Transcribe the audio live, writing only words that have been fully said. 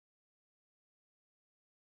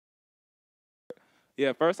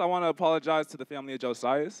Yeah, first I want to apologize to the family of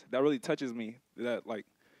Josias. That really touches me. And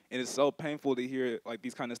it's so painful to hear like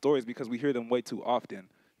these kind of stories because we hear them way too often.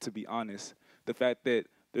 To be honest, the fact that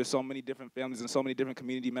there's so many different families and so many different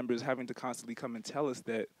community members having to constantly come and tell us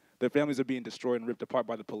that their families are being destroyed and ripped apart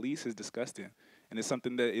by the police is disgusting, and it's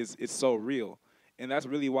something that it's so real. And that's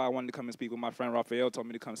really why I wanted to come and speak with my friend Raphael. Told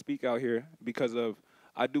me to come speak out here because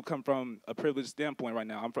I do come from a privileged standpoint right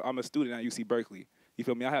now. I'm a student at UC Berkeley. You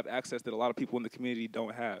feel me? I have access that a lot of people in the community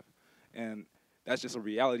don't have, and that's just a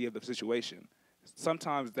reality of the situation.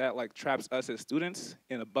 Sometimes that like traps us as students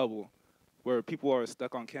in a bubble where people are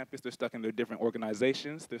stuck on campus, they're stuck in their different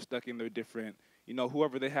organizations, they're stuck in their different,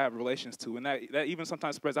 whoever they have relations to. And that even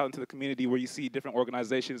sometimes spreads out into the community where you see different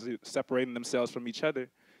organizations separating themselves from each other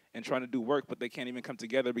and trying to do work, but they can't even come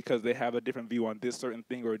together because they have a different view on this certain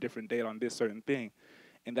thing or a different date on this certain thing.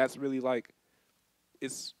 And that's really like,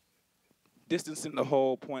 it's distancing the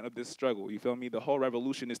whole point of this struggle, you feel me? The whole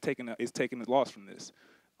revolution is taking a loss from this.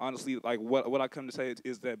 Honestly, like what I come to say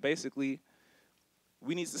is that basically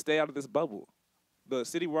we need to stay out of this bubble. The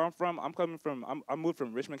city where I'm from, I moved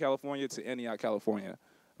from Richmond, California to Antioch, California,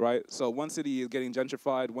 right? So one city is getting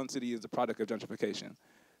gentrified, one city is the product of gentrification.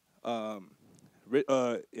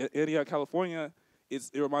 Antioch, California, it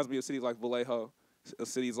reminds me of cities like Vallejo,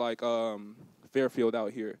 cities like Fairfield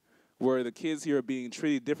out here, where the kids here are being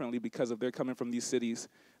treated differently because of they're coming from these cities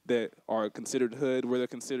that are considered hood, where they're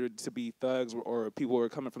considered to be thugs, or people who are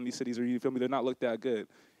coming from these cities, or you feel me, they're not looked that good.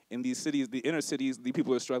 In these cities, the inner cities, the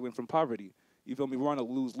people are struggling from poverty. You feel me? We're in a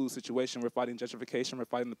lose-lose situation. We're fighting gentrification. We're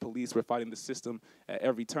fighting the police. We're fighting the system at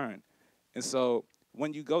every turn. And so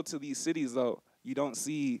when you go to these cities, though, you don't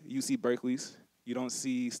see UC Berkeley's. You don't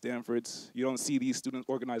see Stanford's. You don't see these student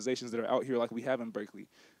organizations that are out here like we have in Berkeley.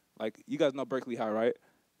 Like, you guys know Berkeley High, right?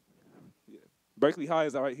 Yeah. Berkeley High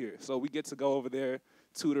is right here. So we get to go over there,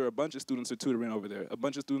 tutor. A bunch of students are tutoring over there. A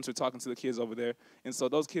bunch of students are talking to the kids over there. And so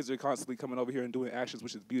those kids are constantly coming over here and doing actions,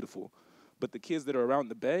 which is beautiful. But the kids that are around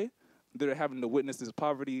the Bay, that are having to witness this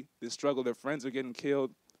poverty, this struggle, their friends are getting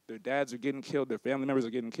killed, their dads are getting killed, their family members are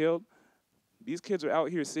getting killed. These kids are out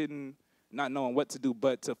here sitting, not knowing what to do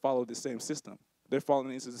but to follow the same system. They're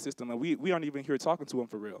falling into the system, and we aren't even here talking to them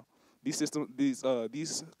for real.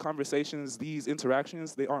 These conversations, these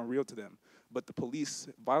interactions, they aren't real to them. But the police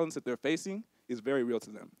violence that they're facing is very real to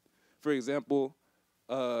them. For example,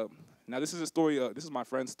 now this is a story, this is my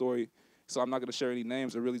friend's story, so I'm not gonna share any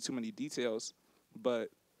names or really too many details, but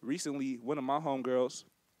recently, one of my homegirls,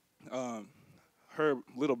 her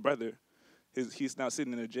little brother, he's now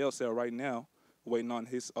sitting in a jail cell right now, waiting on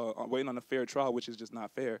a fair trial, which is just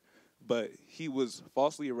not fair. But he was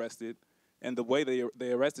falsely arrested, and the way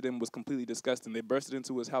they arrested him was completely disgusting. They bursted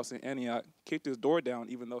into his house in Antioch, kicked his door down,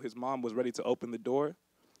 even though his mom was ready to open the door,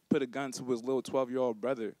 put a gun to his little 12-year-old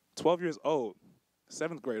brother, 12 years old,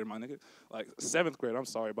 7th grader, my nigga, like 7th grade. I'm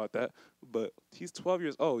sorry about that, but he's 12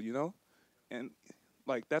 years old, and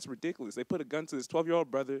like, that's ridiculous. They put a gun to his 12-year-old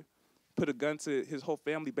brother, put a gun to his whole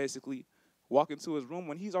family, basically, walk into his room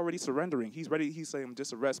when he's already surrendering. He's ready. He's saying,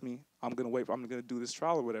 just arrest me. I'm going to do this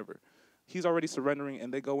trial or whatever. He's already surrendering,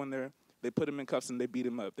 and they go in there. They put him in cuffs, and they beat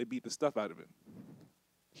him up. They beat the stuff out of him.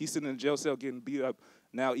 He's sitting in a jail cell getting beat up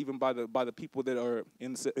now, even by the people that are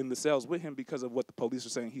in the cells with him because of what the police are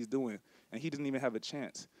saying he's doing, and he didn't even have a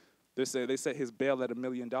chance. They set his bail at $1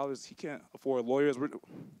 million. He can't afford lawyers. What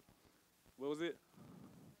was it?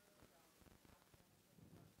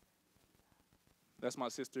 That's my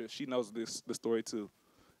sister. She knows the story too,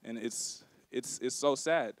 and it's so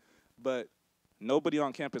sad. But nobody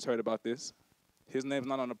on campus heard about this. His name's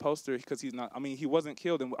not on the poster because he's not. I mean, he wasn't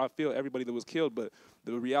killed, and I feel everybody that was killed. But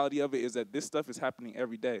the reality of it is that this stuff is happening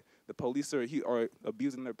every day. The police are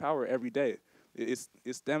abusing their power every day. It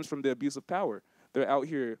stems from the abuse of power. They're out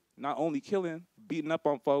here not only killing, beating up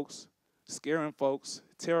on folks, scaring folks,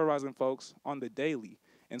 terrorizing folks on the daily.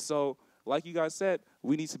 And so, like you guys said,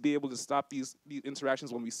 we need to be able to stop these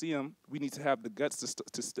interactions when we see them. We need to have the guts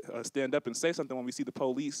to stand up and say something when we see the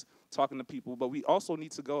police talking to people. But we also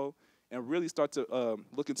need to go and really start to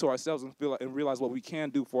look into ourselves and realize what we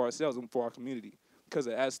can do for ourselves and for our community. Because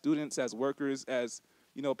as students, as workers, as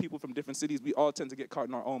people from different cities, we all tend to get caught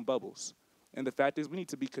in our own bubbles. And the fact is, we need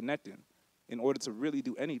to be connecting in order to really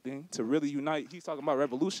do anything, to really unite. He's talking about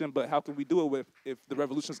revolution, but how can we do it if the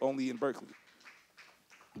revolution is only in Berkeley?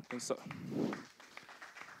 And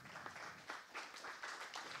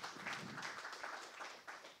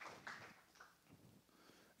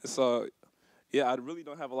so, yeah, I really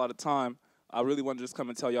don't have a lot of time. I really want to just come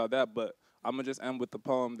and tell y'all that, but I'm going to just end with the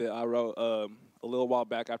poem that I wrote a little while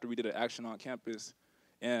back after we did an action on campus.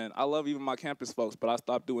 And I love even my campus folks, but I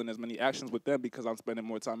stopped doing as many actions with them because I'm spending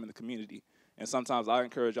more time in the community. And sometimes I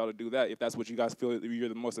encourage y'all to do that if that's what you guys feel you're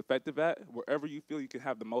the most effective at. Wherever you feel you can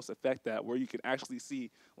have the most effect at, where you can actually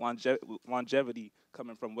see longevity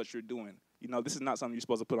coming from what you're doing. You know, this is not something you're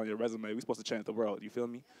supposed to put on your resume. We're supposed to change the world. You feel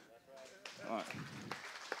me? All right.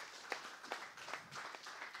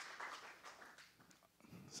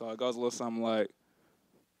 So it goes a little something like,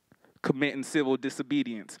 committing civil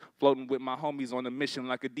disobedience, floating with my homies on a mission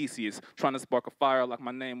like Odysseus, trying to spark a fire like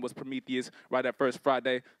my name was Prometheus, right at first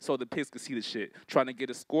Friday, so the pigs could see the shit. Trying to get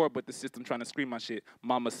a score, but the system trying to scream my shit.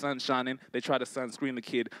 Mama's sun shining, they try to sunscreen the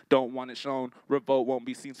kid, don't want it shown, revolt won't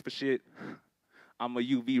be seen for shit. I'm a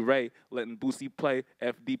UV ray, letting Boosie play,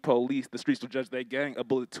 FD police, the streets will judge their gang, a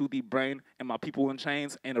bullet to the brain, and my people in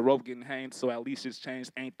chains, and a rope getting hanged, so at least it's changed,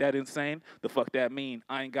 ain't that insane? The fuck that mean?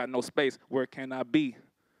 I ain't got no space, where can I be?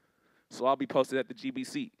 So I'll be posted at the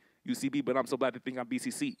GBC, UCB, but I'm so glad to think I'm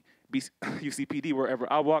BCC. UCPD, wherever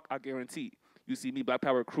I walk, I guarantee. You see me, Black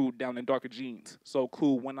Power crew, down in darker jeans. So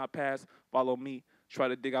cool, when I pass, follow me. Try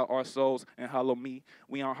to dig out our souls and hollow me.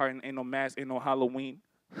 We aren't hurting, ain't no mask, ain't no Halloween.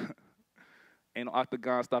 Ain't no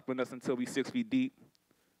octagon stopping us until we 6 feet deep.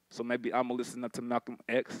 So maybe I'm going to listen up to Malcolm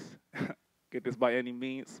X, get this by any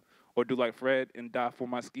means, or do like Fred and die for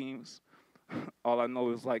my schemes. All I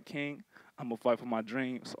know is like King, I'm going to fight for my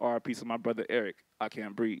dreams. RIP to my brother Eric, I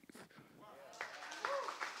can't breathe.